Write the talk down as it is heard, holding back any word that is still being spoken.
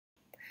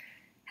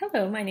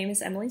Hello, my name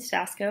is Emily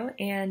Stasco,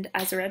 and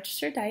as a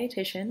registered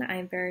dietitian,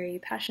 I'm very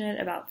passionate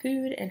about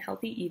food and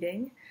healthy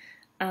eating.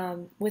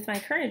 With my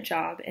current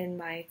job in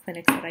my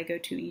clinics that I go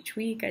to each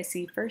week, I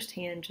see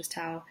firsthand just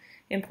how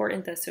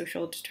important the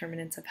social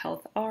determinants of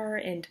health are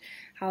and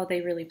how they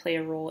really play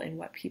a role in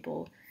what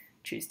people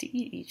choose to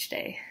eat each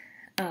day.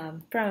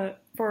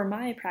 For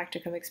my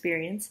practicum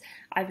experience,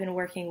 I've been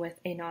working with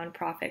a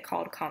nonprofit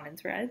called Common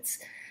Threads.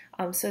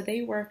 So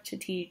they work to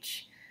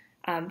teach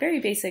very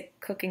basic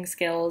cooking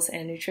skills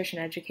and nutrition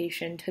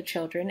education to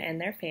children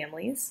and their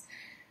families.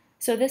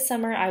 So this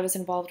summer I was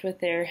involved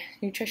with their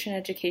nutrition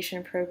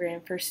education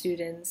program for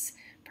students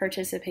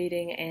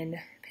participating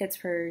in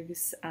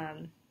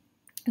the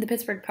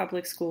Pittsburgh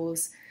Public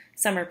Schools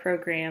summer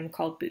program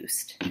called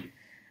Boost.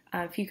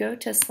 If you go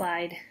to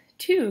slide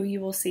 2,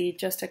 you will see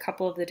just a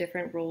couple of the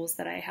different roles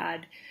that I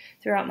had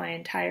throughout my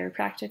entire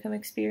practicum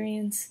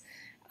experience.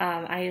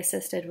 I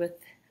assisted with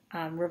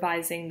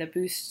revising the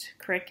Boost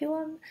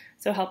curriculum,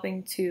 so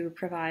helping to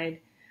provide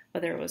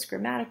whether it was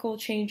grammatical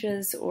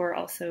changes or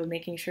also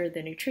making sure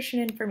the nutrition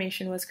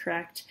information was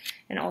correct,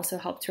 and also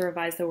helped to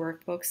revise the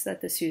workbooks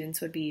that the students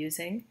would be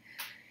using.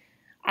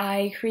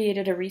 I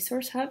created a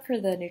resource hub for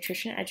the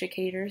nutrition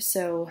educators,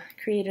 so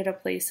created a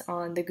place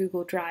on the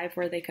Google Drive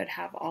where they could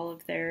have all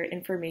of their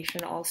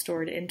information all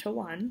stored into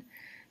one.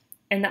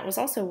 And that was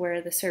also where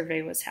the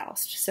survey was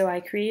housed. So I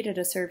created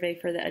a survey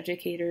for the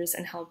educators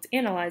and helped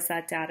analyze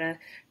that data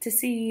to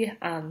see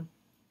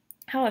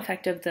how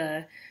effective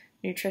the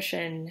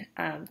nutrition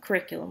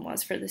curriculum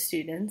was for the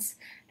students.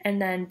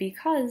 And then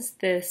because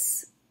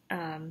this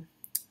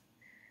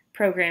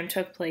program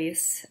took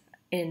place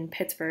in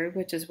Pittsburgh,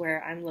 which is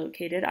where I'm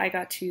located, I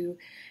got to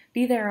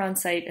be there on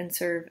site and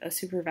serve a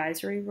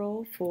supervisory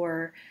role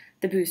for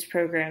the Boost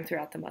program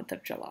throughout the month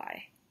of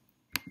July.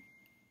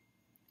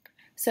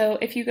 So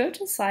if you go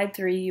to slide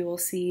 3, you will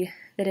see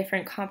the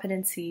different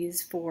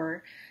competencies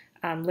for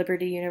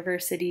Liberty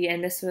University,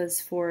 and this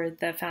was for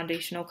the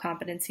foundational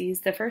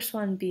competencies. The first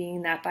one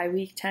being that by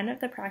week 10 of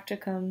the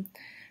practicum,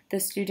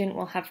 the student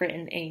will have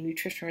written a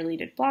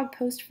nutrition-related blog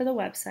post for the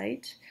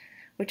website,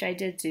 which I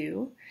did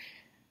do.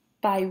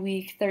 By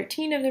week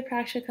 13 of the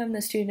practicum,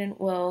 the student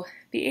will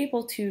be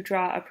able to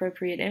draw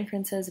appropriate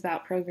inferences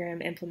about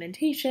program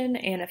implementation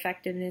and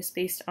effectiveness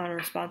based on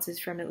responses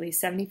from at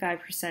least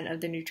 75% of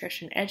the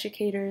nutrition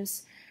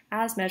educators,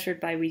 as measured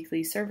by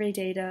weekly survey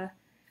data.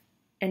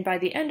 And by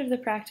the end of the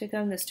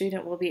practicum, the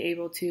student will be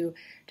able to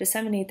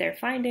disseminate their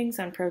findings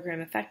on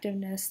program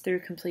effectiveness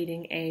through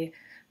completing a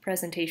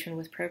presentation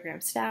with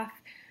program staff,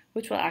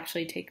 which will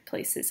actually take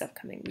place this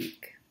upcoming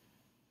week.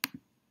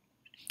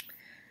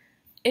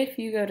 If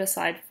you go to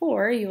slide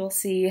 4, you will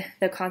see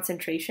the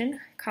concentration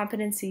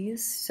competencies.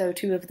 So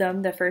 2 of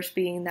them, the first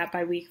being that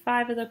by week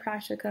 5 of the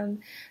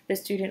practicum, the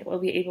student will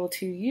be able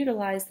to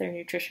utilize their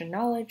nutrition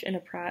knowledge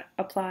and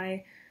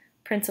apply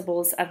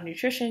principles of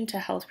nutrition to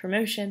health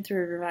promotion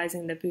through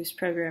revising the Boost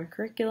program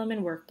curriculum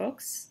and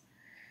workbooks.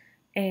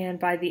 And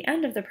by the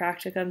end of the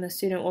practicum, the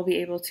student will be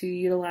able to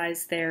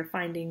utilize their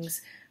findings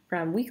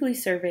from weekly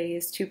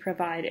surveys to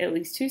provide at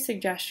least 2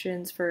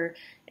 suggestions for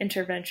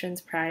interventions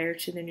prior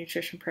to the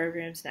nutrition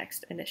program's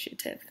next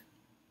initiative.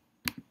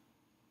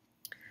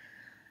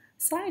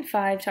 Slide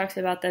 5 talks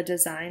about the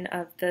design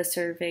of the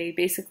survey,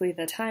 basically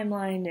the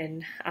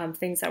timeline and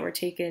things that were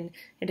taken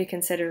into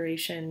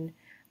consideration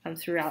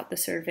throughout the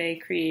survey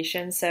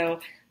creation.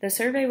 So the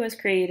survey was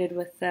created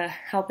with the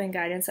help and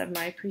guidance of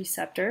my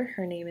preceptor.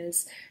 Her name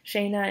is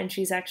Shayna, and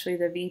she's actually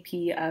the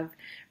VP of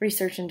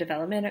Research and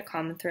Development at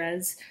Common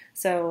Threads.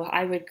 So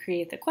I would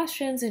create the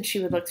questions, and she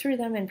would look through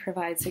them and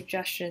provide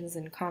suggestions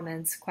and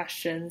comments,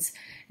 questions,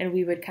 and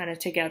we would kind of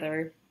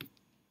together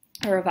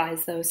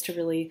revise those to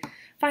really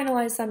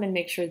finalize them and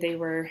make sure they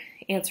were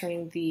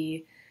answering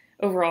the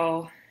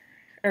overall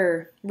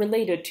or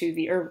related to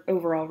the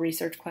overall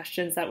research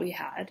questions that we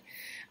had.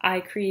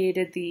 I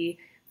created the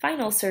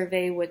final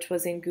survey, which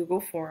was in Google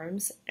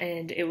Forms,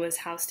 and it was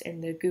housed in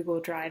the Google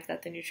Drive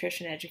that the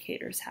nutrition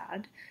educators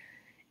had.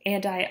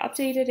 And I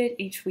updated it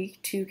each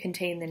week to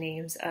contain the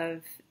names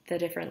of the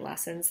different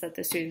lessons that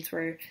the students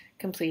were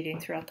completing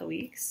throughout the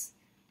weeks.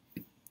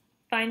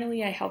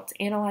 Finally, I helped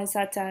analyze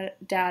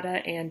that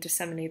data and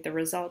disseminate the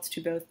results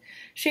to both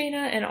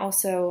Shayna and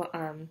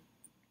also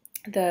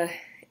the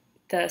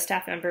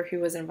staff member who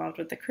was involved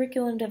with the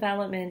curriculum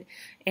development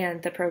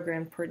and the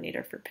program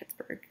coordinator for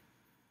Pittsburgh.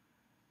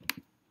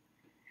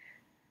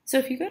 So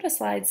if you go to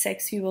slide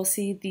 6, you will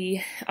see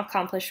the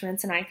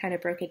accomplishments, and I kind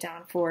of broke it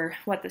down for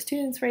what the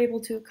students were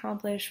able to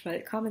accomplish,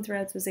 what Common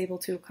Threads was able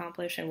to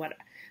accomplish, and what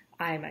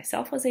I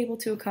myself was able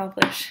to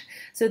accomplish.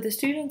 So the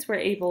students were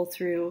able,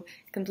 through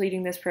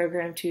completing this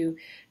program, to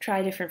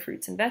try different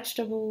fruits and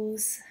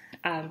vegetables,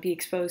 be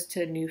exposed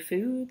to new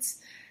foods.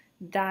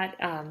 That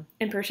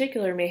in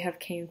particular may have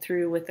came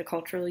through with the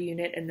cultural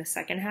unit in the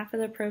second half of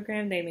the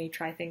program. They may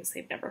try things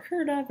they've never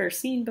heard of or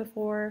seen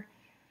before.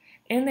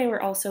 And they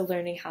were also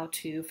learning how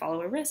to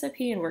follow a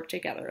recipe and work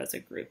together as a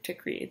group to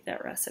create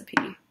that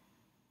recipe.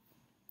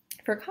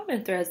 For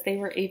Common Threads, they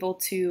were able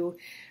to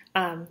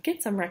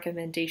get some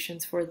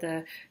recommendations for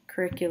the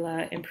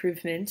curricula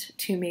improvement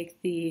to make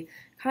the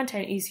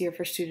content easier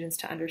for students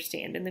to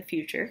understand in the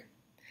future.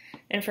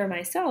 And for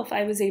myself,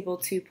 I was able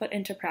to put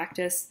into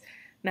practice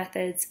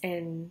methods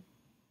in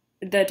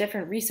the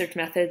different research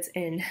methods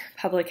in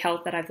public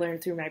health that I've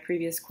learned through my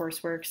previous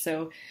coursework.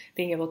 So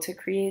being able to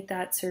create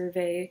that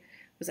survey,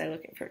 was I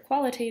looking for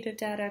qualitative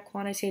data,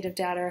 quantitative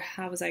data,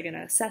 how was I going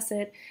to assess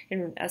it,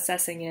 and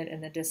assessing it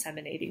and then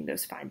disseminating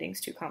those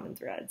findings to Common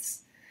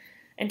Threads.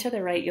 And to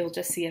the right, you'll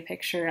just see a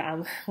picture,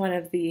 one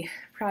of the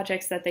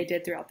projects that they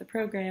did throughout the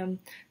program.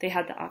 They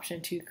had the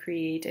option to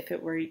create, if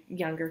it were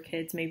younger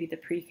kids, maybe the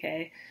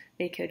pre-K,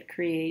 they could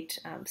create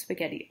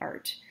spaghetti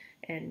art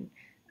and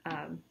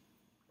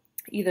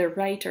either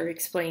write or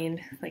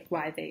explain like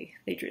why they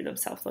drew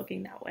themselves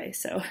looking that way.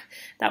 So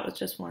that was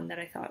just one that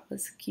I thought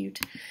was cute.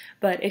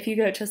 But if you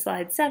go to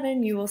slide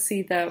 7, you will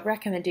see the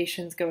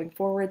recommendations going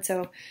forward.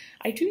 So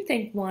I do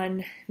think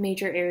one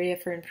major area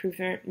for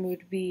improvement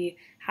would be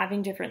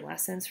having different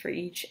lessons for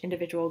each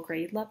individual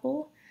grade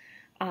level.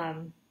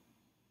 Right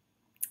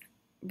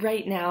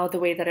now, the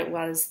way that it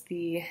was,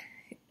 the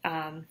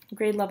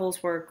grade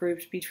levels were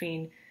grouped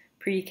between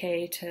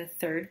pre-K to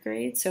 3rd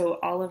grade. So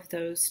all of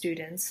those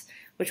students,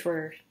 which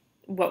were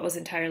what was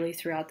entirely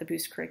throughout the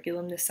Boost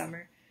curriculum this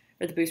summer,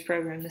 or the Boost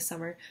program this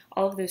summer,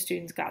 all of those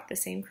students got the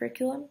same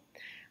curriculum.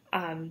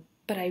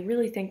 But I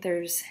really think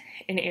there's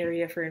an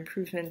area for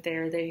improvement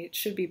there. They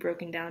should be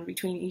broken down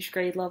between each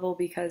grade level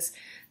because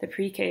the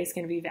pre-K is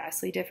going to be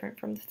vastly different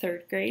from the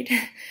 3rd grade.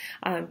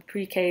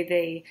 Pre-K,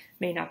 they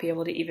may not be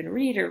able to even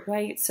read or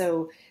write,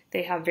 so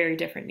they have very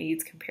different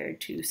needs compared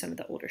to some of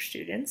the older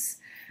students.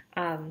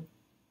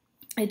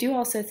 I do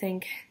also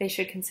think they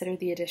should consider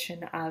the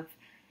addition of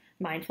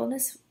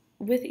mindfulness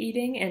with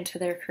eating into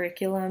their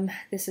curriculum.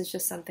 This is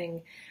just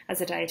something,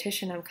 as a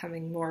dietitian, I'm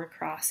coming more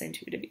across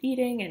intuitive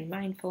eating and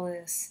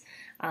mindfulness.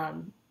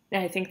 And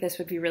I think this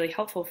would be really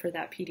helpful for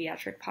that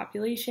pediatric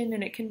population,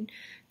 and it can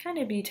kind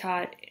of be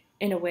taught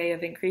in a way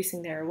of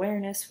increasing their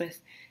awareness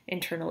with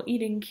internal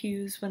eating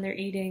cues when they're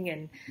eating,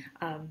 and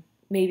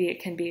maybe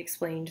it can be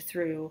explained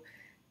through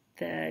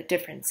the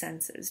different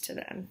senses to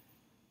them.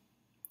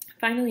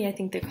 Finally, I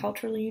think the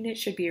cultural unit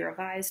should be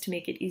revised to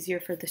make it easier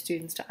for the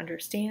students to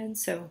understand.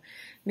 So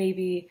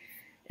maybe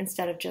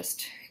instead of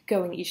just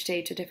going each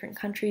day to different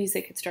countries,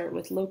 they could start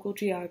with local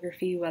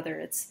geography, whether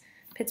it's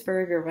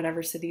Pittsburgh or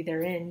whatever city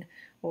they're in,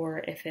 or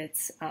if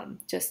it's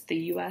just the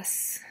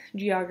U.S.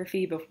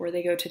 geography before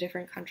they go to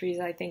different countries.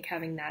 I think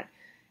having that,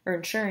 or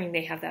ensuring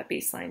they have that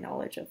baseline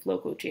knowledge of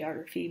local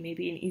geography, may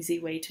be an easy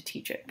way to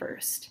teach it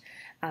first.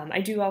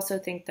 I do also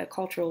think the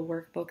cultural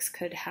workbooks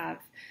could have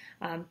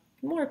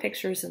more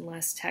pictures and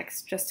less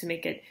text, just to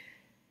make it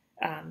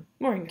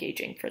more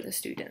engaging for the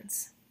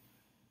students.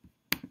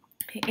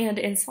 And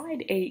in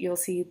slide 8, you'll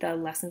see the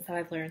lessons that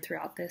I've learned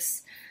throughout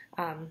this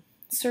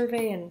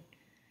survey, and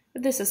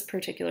this is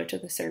particular to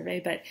the survey,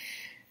 but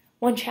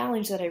one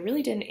challenge that I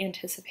really didn't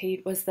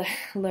anticipate was the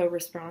low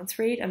response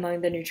rate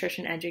among the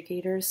nutrition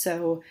educators.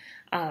 So,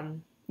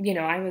 you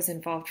know, I was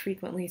involved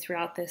frequently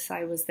throughout this.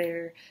 I was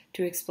there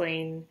to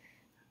explain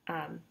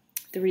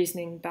the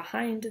reasoning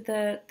behind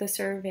the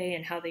survey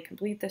and how they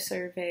complete the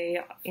survey,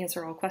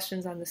 answer all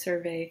questions on the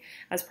survey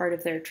as part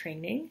of their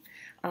training.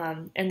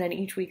 And then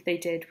each week they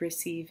did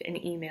receive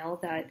an email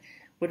that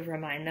would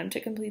remind them to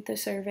complete the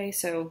survey.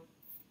 So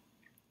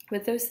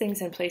with those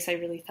things in place, I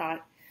really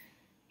thought,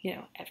 you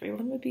know,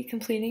 everyone would be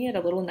completing it. A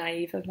little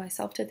naive of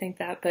myself to think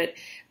that, but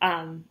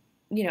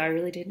you know, I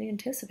really didn't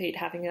anticipate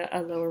having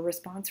a lower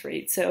response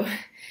rate. So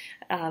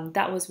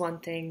that was one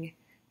thing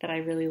that I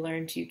really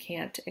learned. You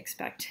can't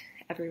expect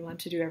everyone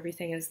to do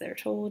everything as they're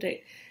told.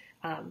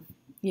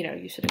 You know,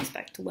 you should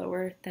expect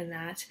lower than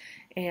that.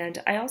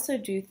 And I also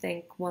do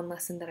think one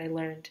lesson that I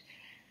learned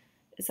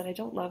is that I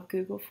don't love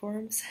Google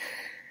Forms.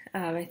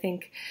 I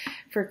think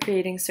for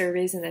creating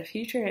surveys in the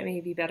future, it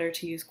may be better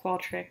to use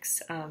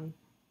Qualtrics.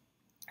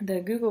 The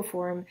Google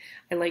form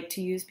I like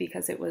to use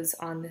because it was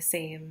on the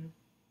same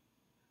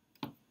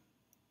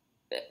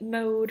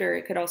mode, or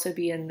it could also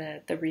be in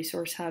the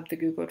resource hub, the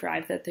Google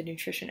Drive that the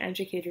nutrition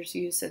educators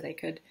use, so they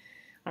could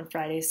on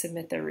Fridays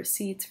submit their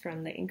receipts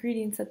from the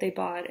ingredients that they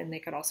bought, and they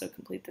could also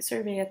complete the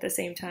survey at the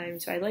same time.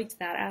 So I liked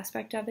that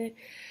aspect of it.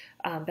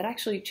 But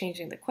actually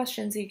changing the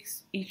questions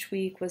each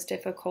week was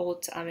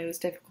difficult. It was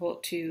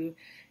difficult to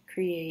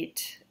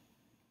create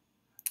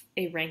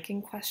a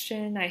ranking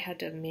question. I had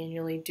to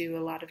manually do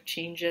a lot of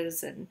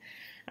changes, and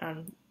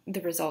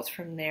the results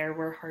from there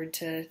were hard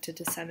to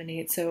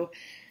disseminate. So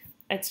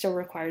it still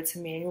required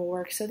some manual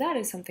work. So that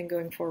is something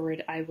going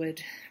forward I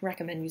would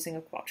recommend using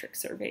a Qualtrics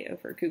survey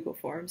over Google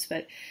Forms.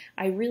 But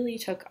I really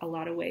took a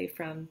lot away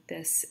from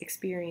this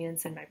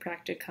experience and my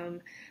practicum.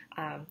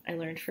 I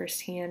learned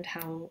firsthand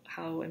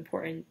how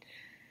important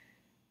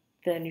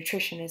the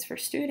nutrition is for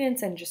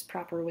students, and just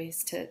proper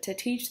ways to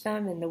teach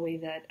them, and the way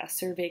that a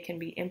survey can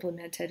be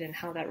implemented, and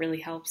how that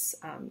really helps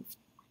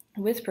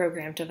with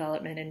program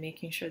development and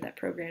making sure that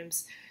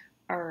programs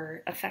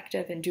are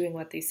effective in doing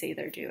what they say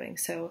they're doing.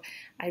 So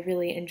I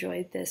really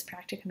enjoyed this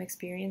practicum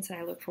experience, and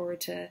I look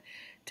forward to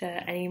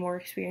any more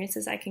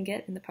experiences I can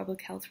get in the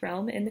public health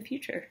realm in the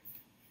future.